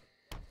do.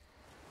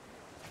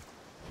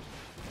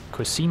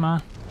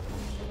 Cosima.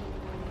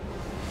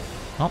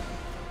 Oh,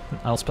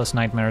 Elspeth's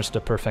Nightmare is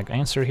the perfect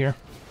answer here.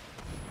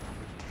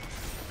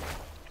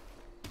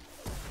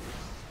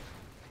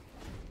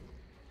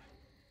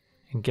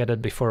 Get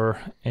it before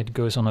it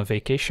goes on a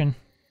vacation.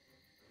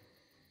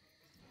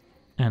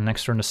 And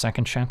next turn the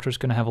second chapter is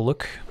gonna have a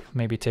look.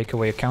 Maybe take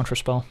away a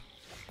counterspell.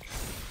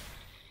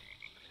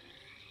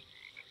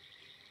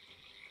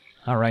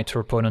 Alright,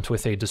 our opponent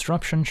with a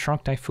Disruption,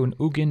 Shark Typhoon,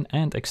 Ugin,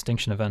 and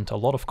Extinction Event. A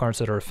lot of cards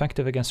that are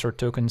effective against our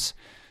tokens,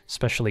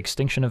 especially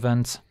Extinction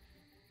Event.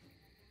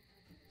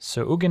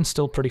 So Ugin's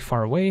still pretty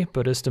far away,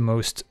 but is the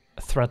most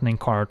threatening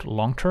card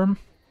long term.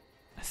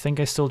 I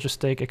think I still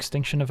just take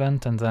Extinction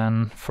Event, and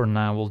then for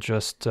now we'll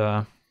just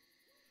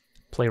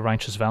play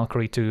Righteous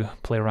Valkyrie to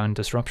play around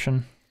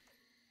Disruption.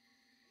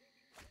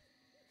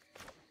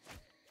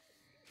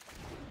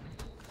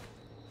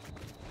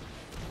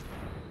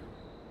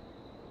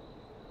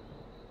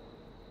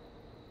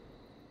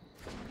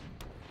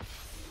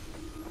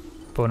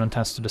 Opponent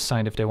has to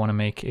decide if they want to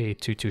make a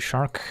 2/2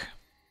 Shark.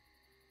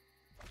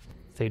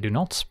 They do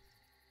not.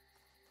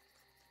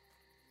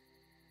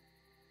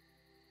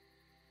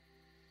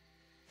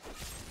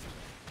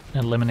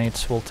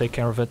 Eliminates will take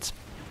care of it.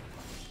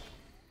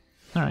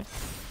 Alright.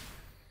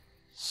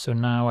 So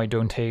now I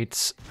don't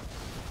hate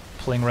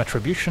playing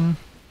Retribution.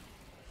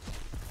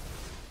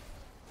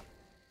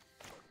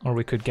 Or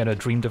we could get a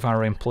Dream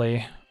Devourer in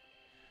play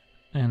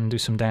and do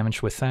some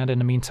damage with that in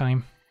the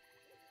meantime.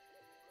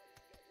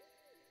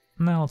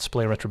 Now let's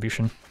play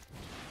Retribution.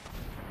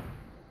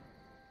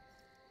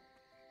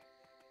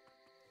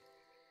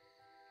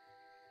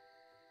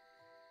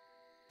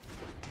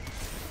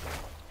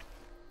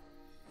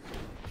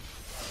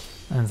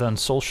 And then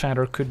Soul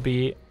Shatter could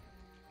be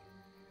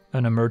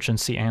an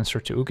emergency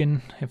answer to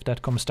Ugin, if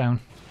that comes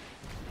down.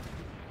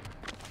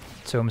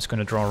 So I'm just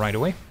gonna draw right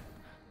away.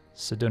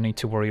 So don't need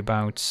to worry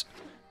about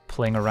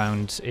playing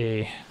around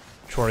a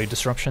Chori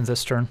Disruption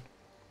this turn.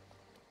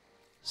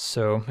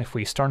 So if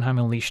we Starnheim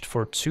Unleashed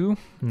for 2,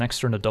 next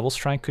turn the Double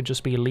Strike could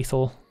just be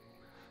lethal.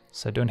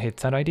 So I don't hate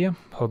that idea.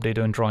 Hope they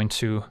don't draw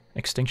into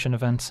Extinction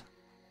Event.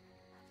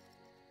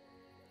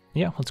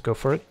 Yeah, let's go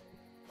for it.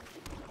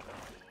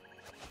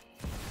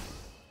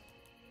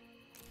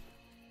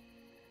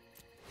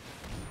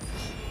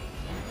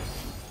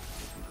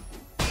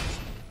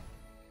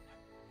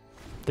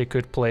 They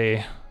could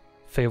play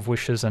Fae of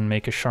Wishes and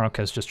make a Shark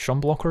as just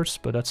Chum blockers,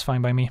 but that's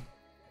fine by me.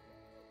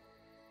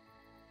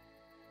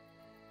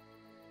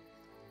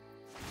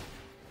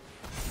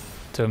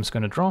 Tome's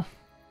gonna draw.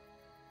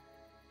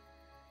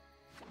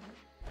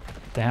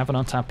 They have an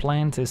untapped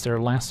land. Is their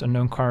last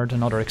unknown card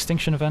another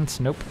Extinction Event?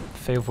 Nope.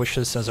 Fae of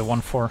Wishes as a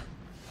 1/4.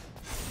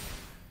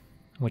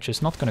 Which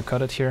is not gonna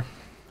cut it here,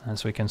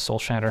 as we can Soul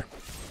Shatter.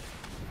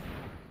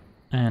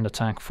 And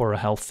attack for a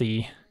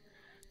healthy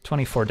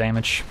 24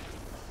 damage.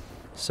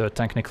 So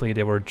technically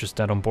they were just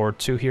dead on board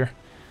 2 here.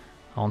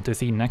 On to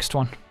the next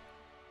one.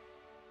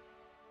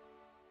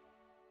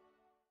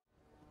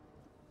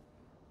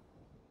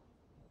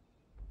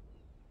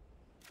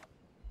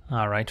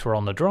 Alright, we're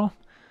on the draw,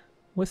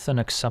 with an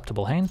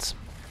acceptable hand.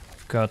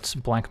 We've got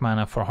black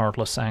mana for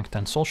Heartless Act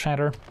and Soul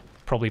Shatter,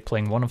 probably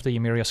playing one of the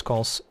Ymiria's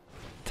Calls,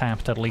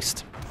 tapped at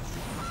least.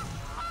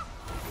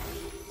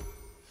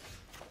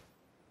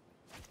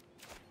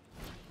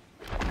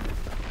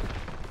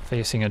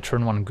 Facing a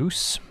turn 1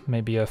 Goose,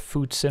 maybe a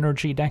food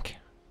synergy deck.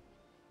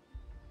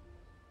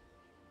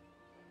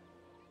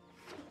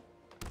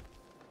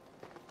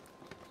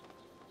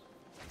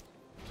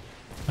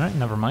 Alright,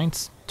 never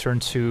mind. Turn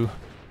 2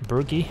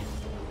 Burgi.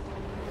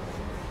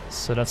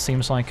 So that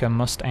seems like a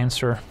must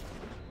answer.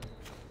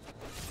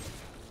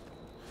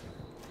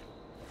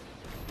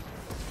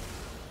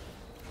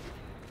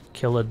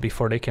 Kill it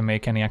before they can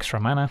make any extra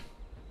mana.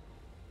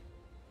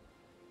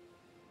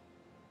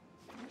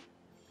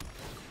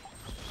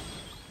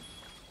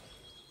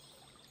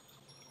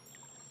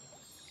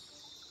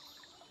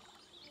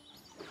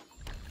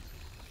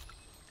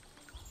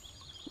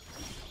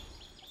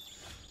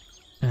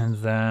 And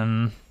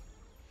then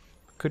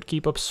could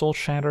keep up Soul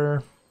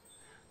Shatter.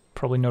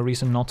 Probably no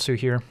reason not to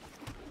here.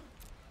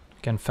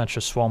 Can fetch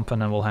a swamp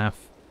and then we'll have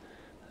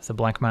the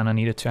black mana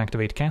needed to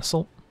activate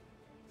Castle.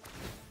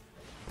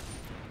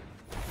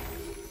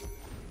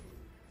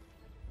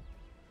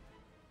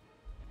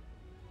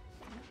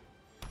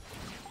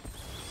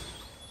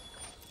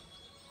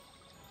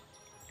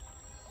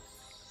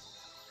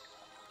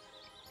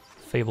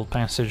 Fabled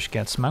Passage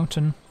gets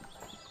Mountain.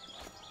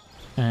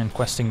 And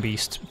Questing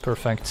Beast,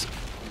 perfect.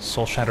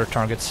 Soul Shatter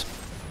targets.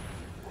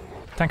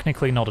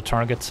 Technically not a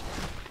target,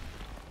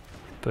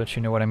 but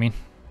you know what I mean.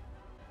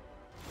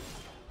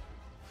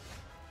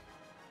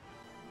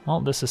 Well,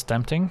 this is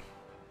tempting.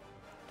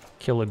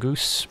 Kill a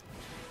goose.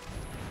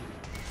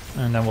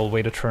 And then we'll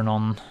wait a turn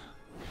on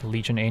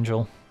Legion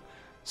Angel.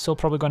 Still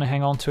probably gonna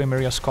hang on to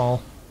Emeria's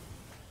Call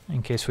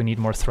in case we need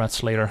more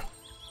threats later.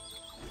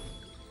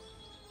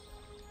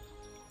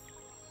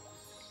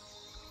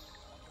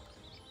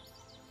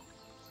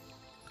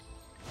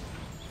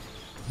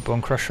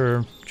 Bone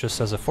Crusher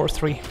just as a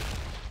 4-3.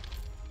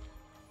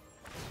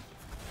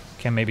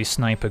 Can maybe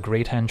snipe a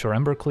Great Henge or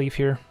Embercleave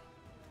here.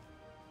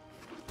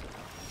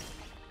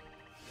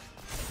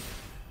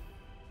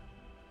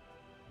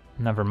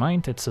 Never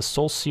mind, it's a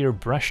Soulseer,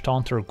 Bresh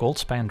Taunter,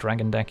 Goldspan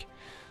Dragon deck.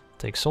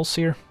 Take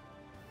Soulseer.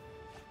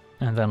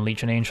 And then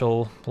Legion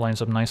Angel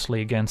lines up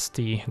nicely against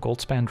the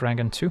Goldspan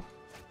Dragon too.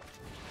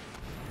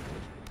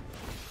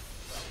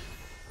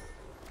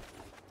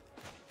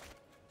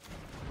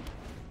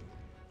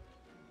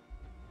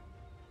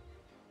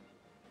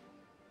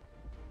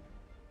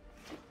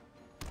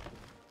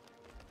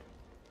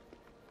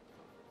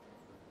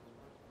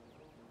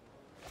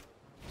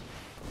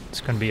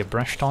 It's gonna be a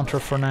Bresh Taunter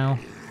for now.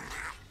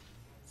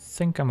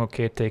 Think I'm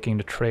okay taking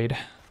the trade.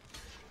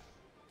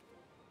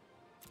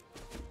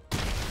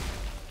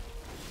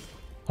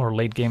 Our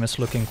late game is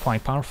looking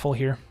quite powerful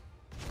here.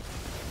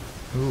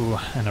 Ooh,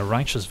 and a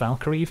Righteous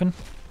Valkyrie even.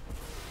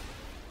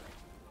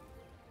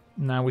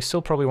 Now we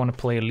still probably want to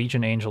play a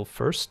Legion Angel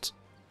first.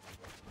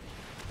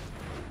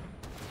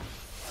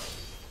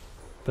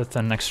 But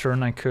then next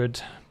turn I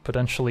could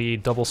potentially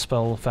double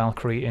spell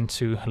Valkyrie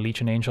into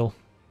Legion Angel.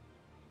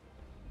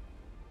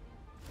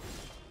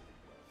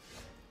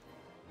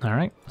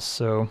 Alright,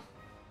 so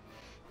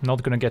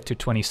not gonna get to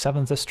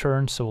 27 this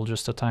turn, so we'll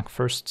just attack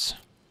first.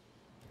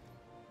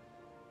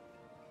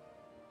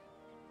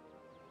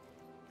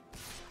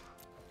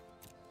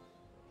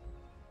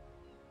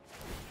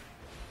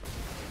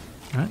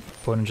 Alright,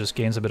 opponent just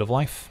gains a bit of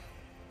life.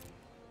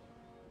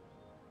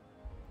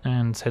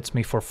 And hits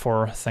me for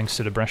 4 thanks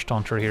to the Bresh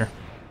Taunter here.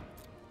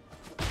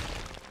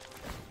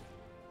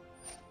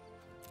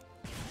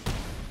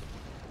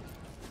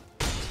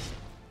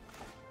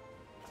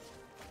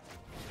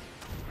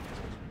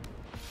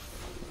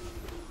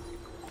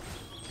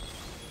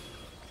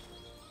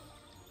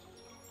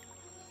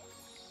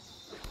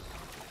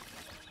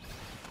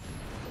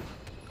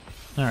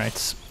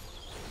 Alright.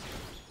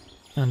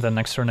 And then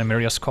next turn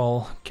Emeria's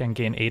Call can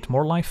gain 8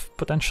 more life,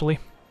 potentially.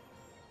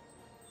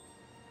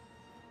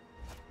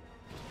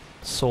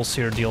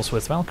 Soulseer deals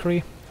with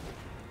Valkyrie.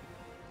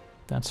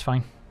 That's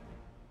fine.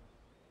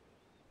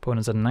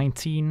 Opponent's at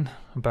 19,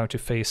 about to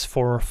face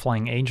 4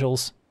 Flying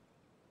Angels.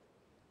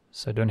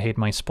 So I don't hate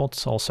my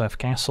spots, also have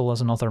Castle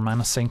as another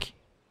mana sink.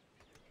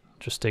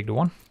 Just take the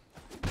 1.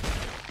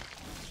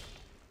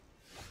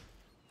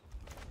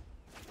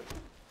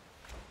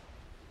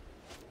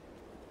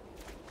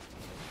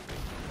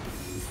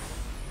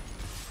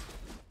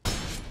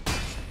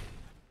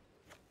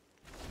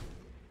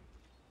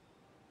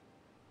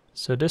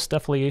 So this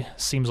definitely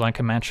seems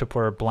like a matchup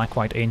where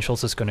Black-White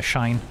Angels is going to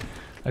shine.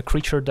 A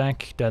creature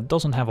deck that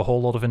doesn't have a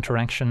whole lot of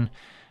interaction,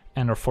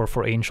 and our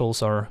 4/4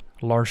 Angels are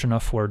large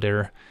enough where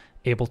they're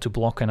able to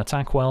block and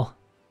attack well.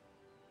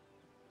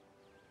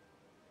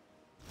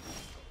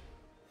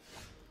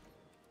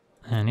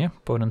 And yeah,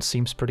 opponent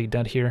seems pretty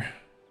dead here.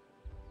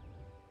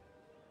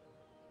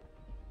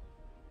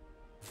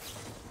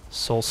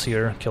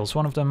 Soulseer kills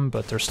one of them,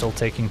 but they're still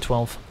taking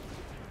 12.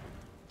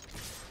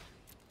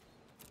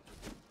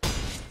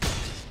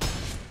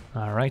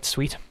 Alright,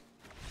 sweet.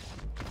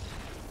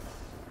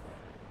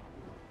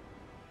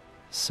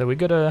 So we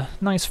got a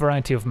nice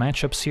variety of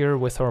matchups here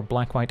with our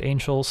Black-White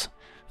Angels.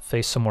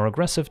 Face some more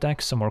aggressive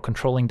decks, some more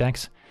controlling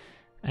decks.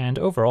 And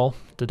overall,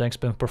 the deck's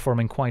been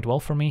performing quite well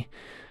for me.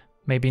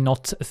 Maybe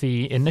not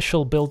the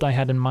initial build I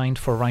had in mind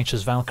for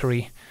Righteous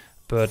Valkyrie,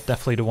 but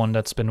definitely the one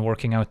that's been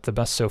working out the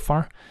best so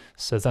far.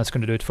 So that's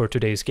going to do it for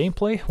today's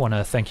gameplay.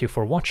 Wanna thank you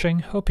for watching,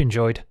 hope you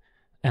enjoyed,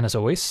 and as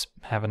always,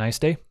 have a nice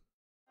day.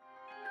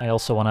 I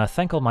also want to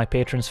thank all my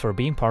patrons for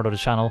being part of the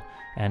channel,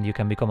 and you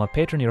can become a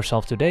patron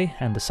yourself today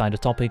and decide the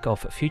topic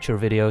of future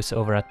videos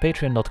over at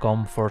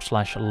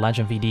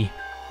patreon.com/LegenVD.